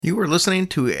You are listening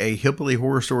to a Hillbilly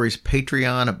Horror Stories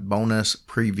Patreon bonus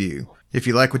preview. If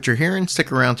you like what you're hearing,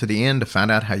 stick around to the end to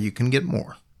find out how you can get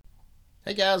more.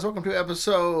 Hey guys, welcome to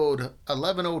episode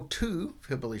 1102 of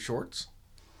Hillbilly Shorts.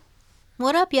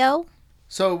 What up, yo?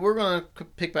 So we're going to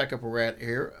pick back up where we're at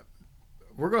here.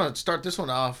 We're going to start this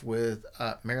one off with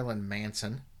Marilyn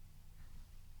Manson.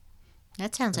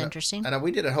 That sounds interesting. I know we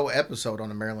did a whole episode on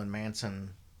the Marilyn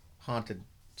Manson haunted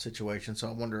situation, so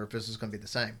I wonder if this is going to be the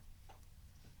same.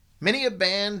 Many a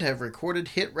band have recorded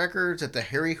hit records at the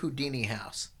Harry Houdini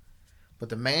house, but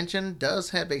the mansion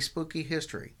does have a spooky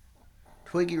history.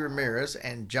 Twiggy Ramirez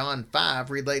and John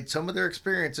Five relayed some of their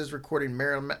experiences recording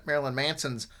Marilyn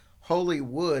Manson's Holy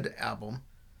Wood album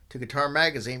to Guitar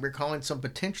Magazine, recalling some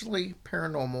potentially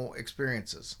paranormal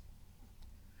experiences.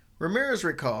 Ramirez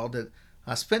recalled that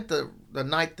I spent the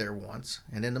night there once,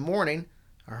 and in the morning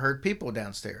I heard people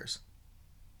downstairs.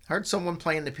 I heard someone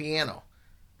playing the piano.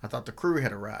 I thought the crew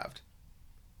had arrived.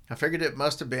 I figured it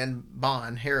must have been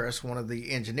Bon Harris, one of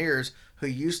the engineers who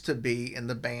used to be in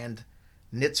the band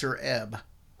Nitzer Ebb,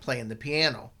 playing the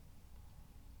piano.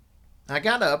 I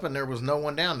got up and there was no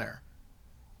one down there.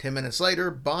 10 minutes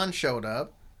later, Bon showed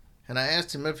up, and I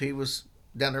asked him if he was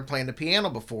down there playing the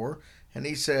piano before, and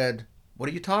he said, "What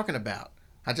are you talking about?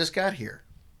 I just got here."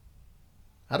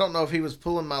 I don't know if he was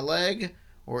pulling my leg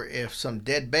or if some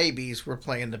dead babies were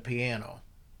playing the piano.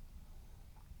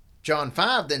 John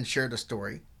Five then shared a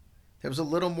story that was a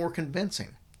little more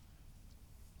convincing.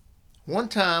 One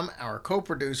time, our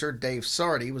co-producer Dave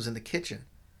Sardi was in the kitchen.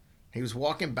 He was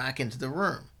walking back into the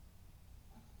room.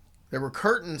 There were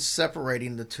curtains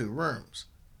separating the two rooms.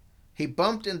 He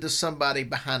bumped into somebody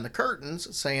behind the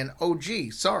curtains saying, "Oh gee,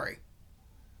 sorry."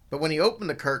 But when he opened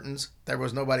the curtains, there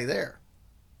was nobody there.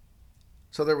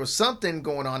 So there was something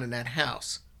going on in that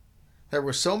house. There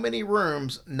were so many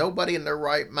rooms, nobody in their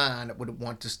right mind would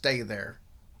want to stay there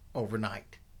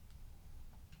overnight.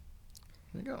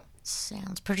 There you go.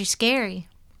 Sounds pretty scary.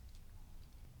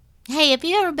 Hey, have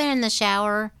you ever been in the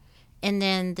shower and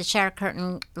then the shower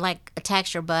curtain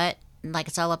attacks your butt, like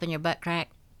it's all up in your butt crack?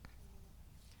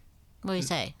 What do you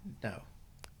say? No.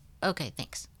 Okay,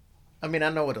 thanks. I mean, I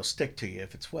know it'll stick to you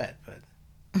if it's wet,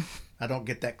 but I don't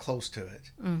get that close to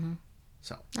it. Mm-hmm.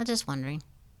 So I'm just wondering.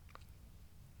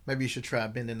 Maybe you should try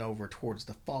bending over towards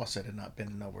the faucet and not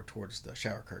bending over towards the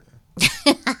shower curtain.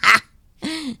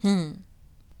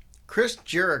 Chris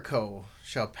Jericho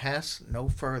shall pass no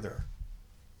further.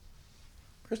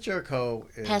 Chris Jericho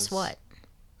is... Pass what?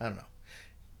 I don't know.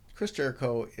 Chris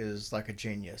Jericho is like a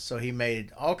genius. So he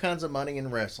made all kinds of money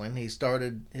in wrestling. He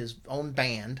started his own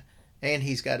band, and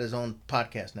he's got his own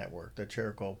podcast network, the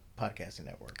Jericho Podcasting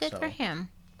Network. Good for him.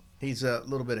 He's a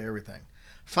little bit of everything.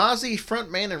 Fozzy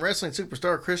frontman and wrestling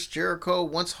superstar Chris Jericho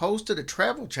once hosted a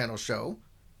Travel Channel show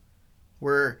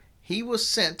where he was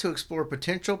sent to explore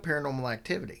potential paranormal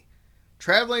activity.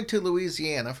 Traveling to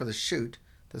Louisiana for the shoot,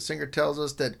 the singer tells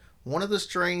us that one of the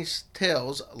strange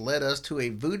tales led us to a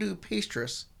voodoo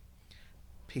priestess.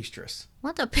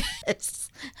 What the piss?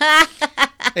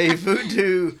 A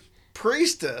voodoo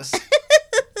priestess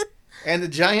and the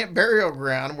giant burial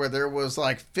ground where there was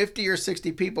like 50 or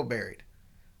 60 people buried.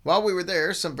 While we were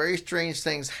there, some very strange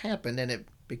things happened, and it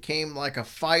became like a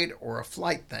fight or a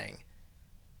flight thing.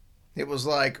 It was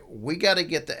like, we got to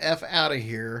get the F out of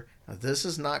here. This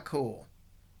is not cool.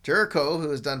 Jericho, who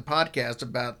has done podcasts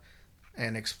about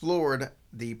and explored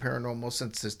the paranormal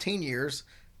since his teen years,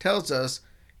 tells us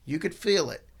you could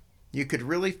feel it. You could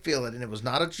really feel it, and it was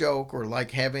not a joke or like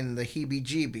having the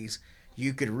heebie-jeebies.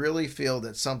 You could really feel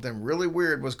that something really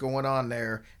weird was going on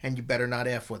there, and you better not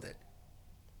F with it.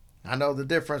 I know the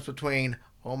difference between,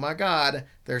 oh my God,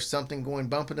 there's something going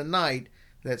bump in the night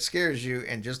that scares you,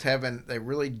 and just having a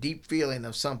really deep feeling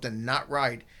of something not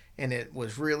right, and it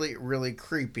was really, really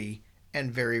creepy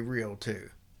and very real too.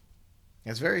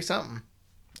 It's very something.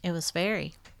 It was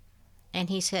very. And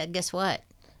he said, guess what?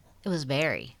 It was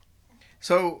very.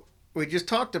 So we just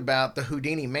talked about the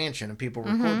Houdini Mansion and people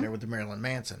recording there with the Marilyn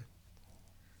Manson.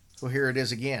 Well, here it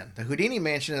is again. The Houdini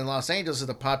Mansion in Los Angeles is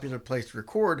a popular place to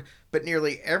record, but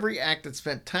nearly every act that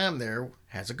spent time there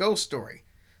has a ghost story.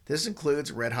 This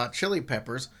includes Red Hot Chili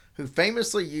Peppers, who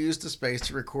famously used the space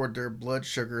to record their Blood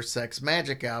Sugar Sex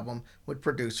Magik album with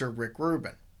producer Rick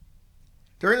Rubin.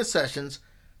 During the sessions,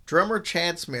 drummer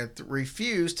Chad Smith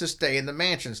refused to stay in the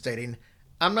mansion, stating,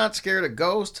 "I'm not scared of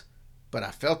ghosts, but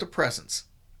I felt a presence."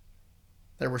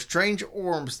 There were strange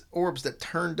orbs that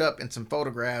turned up in some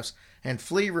photographs, and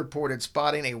Flea reported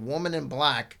spotting a woman in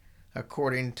black,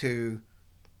 according to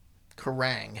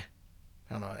Kerrang.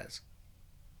 I don't know what that is.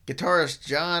 Guitarist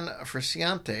John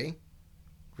Frusciante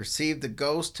received the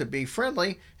ghost to be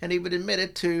friendly, and he would admit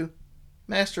it to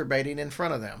masturbating in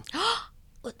front of them.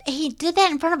 He did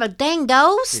that in front of a dang He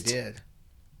ghost? did.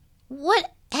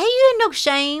 What? Hey, you had no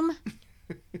shame.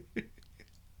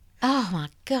 Oh my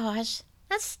gosh.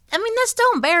 That's still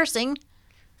embarrassing.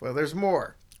 Well, there's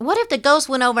more. What if the ghost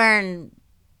went over and...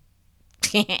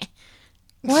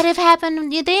 What if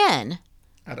happened to you then?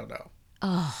 I don't know.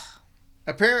 Oh.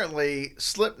 Apparently,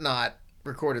 Slipknot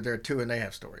recorded there too, and they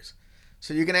have stories.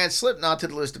 So you can add Slipknot to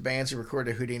the list of bands who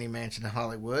recorded Houdini Mansion in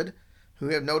Hollywood who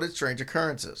have noted strange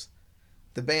occurrences.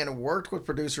 The band worked with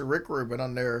producer Rick Rubin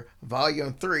on their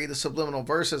Volume 3, the Subliminal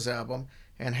Verses album,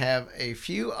 and have a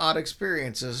few odd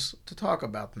experiences to talk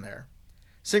about them there.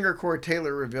 Singer Corey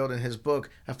Taylor revealed in his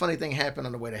book, A Funny Thing Happened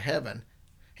on the Way to Heaven.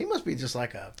 He must be just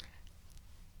like a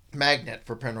magnet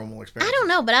for paranormal experiences. I don't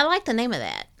know, but I like the name of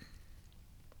that.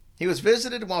 He was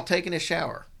visited while taking a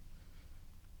shower.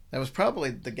 That was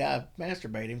probably the guy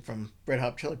masturbating from Red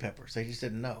Hot Chili Peppers. They just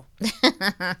didn't know.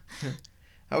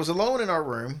 I was alone in our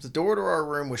room. The door to our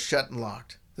room was shut and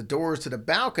locked. The doors to the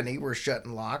balcony were shut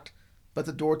and locked, but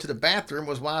the door to the bathroom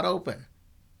was wide open.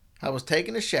 I was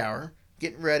taking a shower,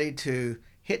 getting ready to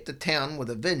hit the town with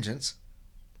a vengeance.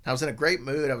 I was in a great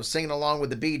mood. I was singing along with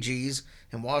the Bee Gees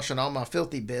and washing all my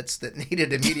filthy bits that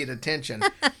needed immediate attention,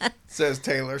 says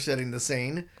Taylor, setting the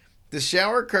scene. The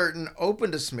shower curtain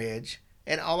opened a smidge,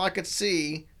 and all I could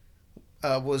see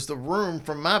was the room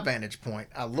from my vantage point.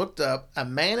 I looked up. A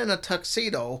man in a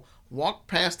tuxedo walked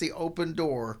past the open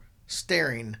door,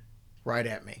 staring right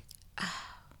at me.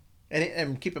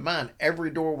 And keep in mind,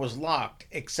 every door was locked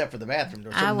except for the bathroom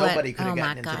door, so nobody could have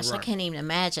gotten into the room. Oh my gosh, I can't even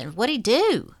imagine. What'd he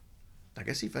do? I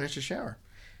guess he finished the shower.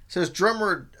 Says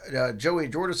drummer Joey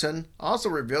Jordison also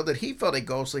revealed that he felt a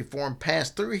ghostly form pass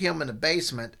through him in the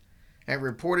basement and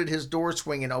reported his door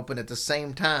swinging open at the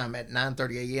same time at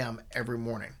 9:30 a.m. every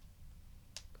morning.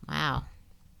 Wow.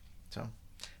 So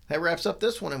that wraps up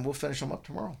this one, and we'll finish them up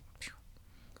tomorrow.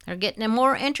 They're getting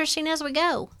more interesting as we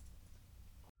go.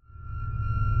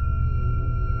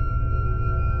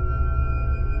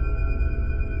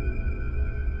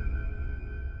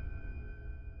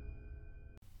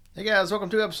 Hey guys, welcome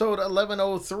to episode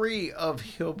 1103 of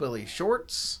Hillbilly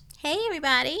Shorts. Hey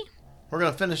everybody. We're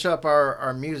going to finish up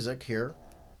our music here.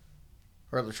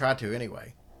 Or at least try to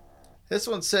anyway. This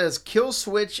one says,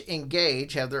 Killswitch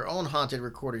Engage have their own haunted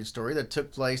recording story that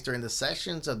took place during the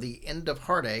sessions of The End of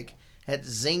Heartache at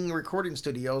Zing Recording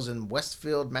Studios in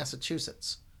Westfield,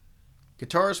 Massachusetts.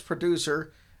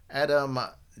 Guitarist-producer Adam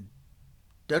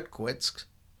Dutkwitz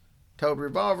told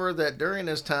Revolver that during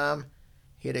this time,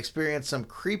 he had experienced some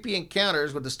creepy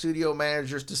encounters with the studio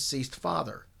manager's deceased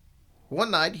father. One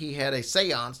night, he had a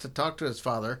seance to talk to his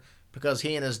father because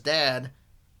he and his dad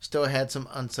still had some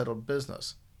unsettled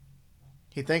business.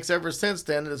 He thinks ever since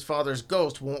then that his father's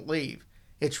ghost won't leave.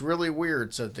 It's really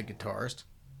weird, said the guitarist.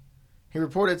 He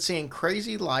reported seeing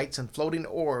crazy lights and floating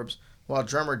orbs, while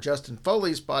drummer Justin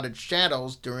Foley spotted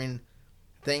shadows doing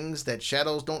things that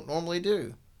shadows don't normally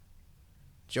do.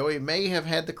 Joey may have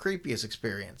had the creepiest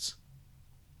experience.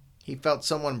 He felt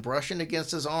someone brushing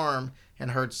against his arm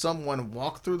and heard someone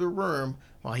walk through the room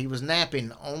while he was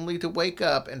napping, only to wake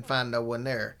up and find no one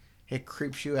there. It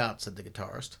creeps you out, said the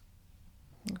guitarist.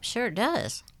 Sure it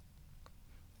does.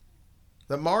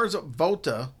 The Mars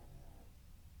Volta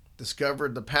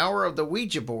discovered the power of the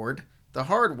Ouija board the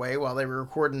hard way while they were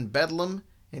recording Bedlam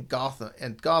and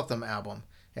Gotham album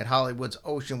at Hollywood's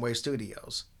Ocean Way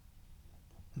Studios.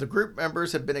 The group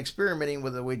members had been experimenting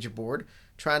with the Ouija board,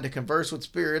 trying to converse with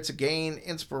spirits to gain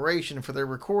inspiration for their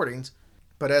recordings,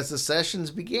 but as the sessions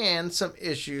began, some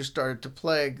issues started to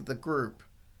plague the group.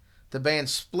 The band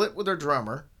split with their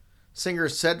drummer. Singer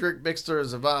Cedric Bixler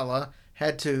Zavala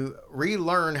had to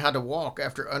relearn how to walk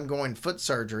after undergoing foot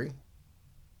surgery,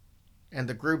 and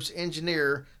the group's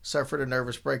engineer suffered a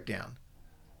nervous breakdown.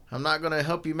 I'm not going to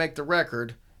help you make the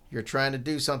record. You're trying to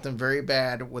do something very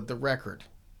bad with the record,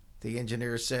 the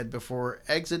engineer said before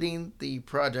exiting the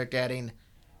project, adding,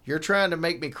 You're trying to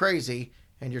make me crazy,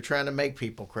 and you're trying to make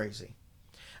people crazy.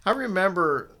 I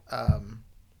remember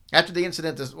after the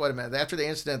incident,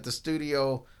 the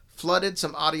studio flooded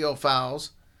some audio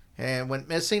files and went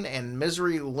missing, and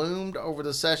misery loomed over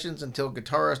the sessions until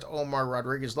guitarist Omar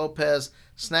Rodriguez Lopez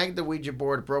snagged the Ouija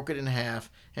board, broke it in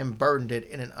half, and burned it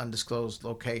in an undisclosed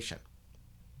location.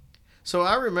 So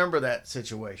I remember that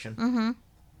situation. Mm-hmm.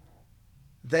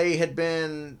 They had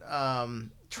been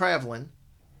traveling,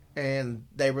 and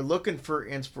they were looking for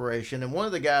inspiration, and one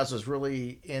of the guys was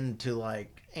really into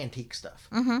like antique stuff.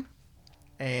 Mm-hmm.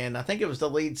 And I think it was the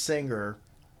lead singer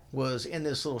was in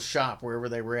this little shop wherever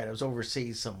they were at. It was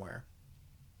overseas somewhere.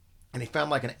 And he found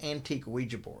like an antique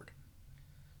Ouija board.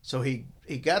 So he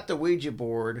got the Ouija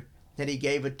board and he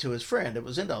gave it to his friend that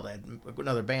was into all that,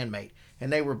 another bandmate,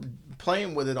 and they were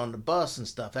playing with it on the bus and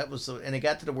stuff. And it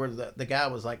got to the where the guy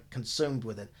was like consumed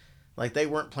with it, like they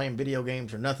weren't playing video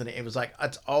games or nothing. It was like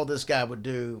that's all this guy would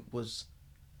do was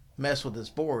mess with this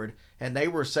board, and they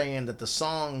were saying that the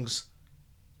songs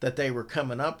that they were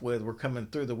coming up with were coming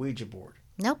through the Ouija board.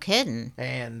 No kidding.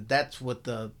 And that's what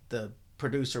the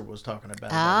producer was talking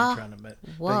about. Trying to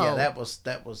whoa. But yeah,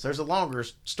 that was. There's a longer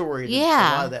story.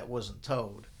 Yeah. A lot of that wasn't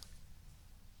told.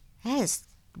 That is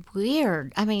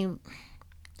weird. I mean,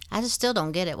 I just still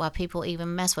don't get it why people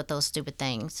even mess with those stupid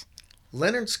things.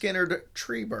 Leonard Skinner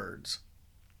tree birds.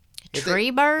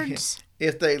 Tree birds?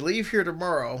 If they leave here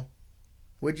tomorrow,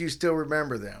 would you still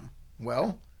remember them?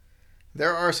 Well,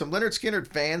 there are some Leonard Skinner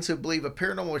fans who believe a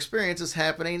paranormal experience is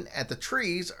happening at the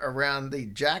trees around the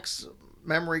Jack's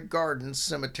Memory Gardens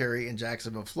Cemetery in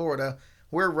Jacksonville, Florida,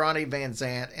 where Ronnie Van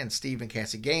Zant and Steve and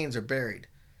Cassie Gaines are buried.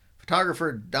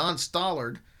 Photographer Don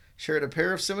Stollard shared a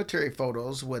pair of cemetery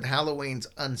photos with Halloween's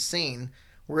Unseen,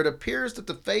 where it appears that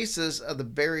the faces of the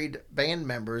buried band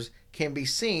members can be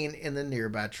seen in the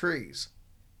nearby trees.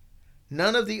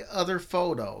 None of the other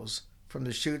photos from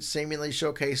the shoot seemingly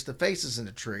showcased the faces in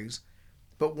the trees,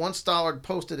 but once Stollard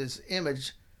posted his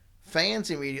image, fans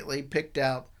immediately picked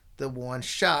out the one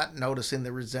shot, noticing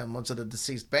the resemblance of the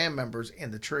deceased band members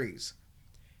in the trees.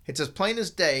 It's as plain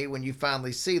as day when you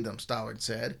finally see them, Stollard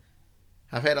said.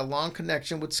 I've had a long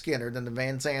connection with Skinner, and the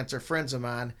Van Zants are friends of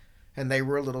mine, and they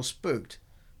were a little spooked,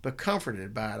 but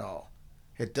comforted by it all.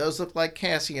 It does look like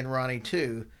Cassie and Ronnie,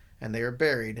 too, and they are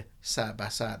buried side by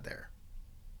side there.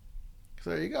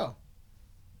 So there you go.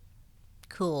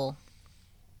 Cool.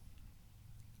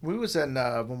 We was in,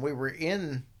 when we were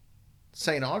in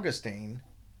St. Augustine,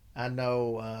 I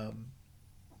know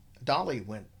Dolly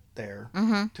went there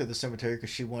to the cemetery because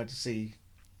she wanted to see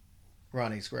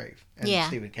Ronnie's grave and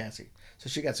Steve and Cassie. So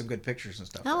she got some good pictures and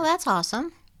stuff. Oh, that's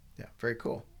awesome. Yeah, very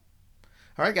cool.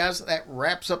 All right, guys, that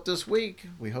wraps up this week.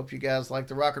 We hope you guys like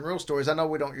the rock and roll stories. I know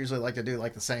we don't usually like to do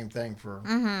like the same thing for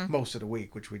most of the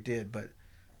week, which we did, but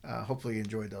hopefully you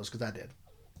enjoyed those because I did.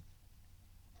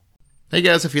 Hey,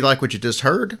 guys, if you like what you just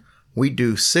heard, we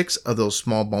do 6 of those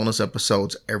small bonus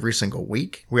episodes every single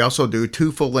week. We also do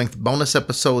 2 full-length bonus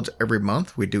episodes every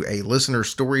month. We do a listener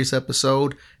stories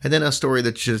episode, and then a story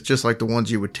that's just like the ones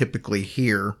you would typically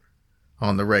hear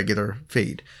on the regular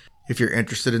feed. If you're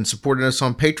interested in supporting us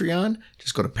on Patreon,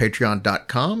 just go to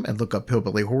patreon.com and look up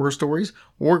Hillbilly Horror Stories,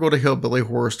 or go to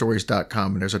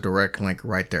hillbillyhorrorstories.com, and there's a direct link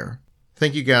right there.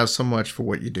 Thank you guys so much for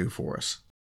what you do for us.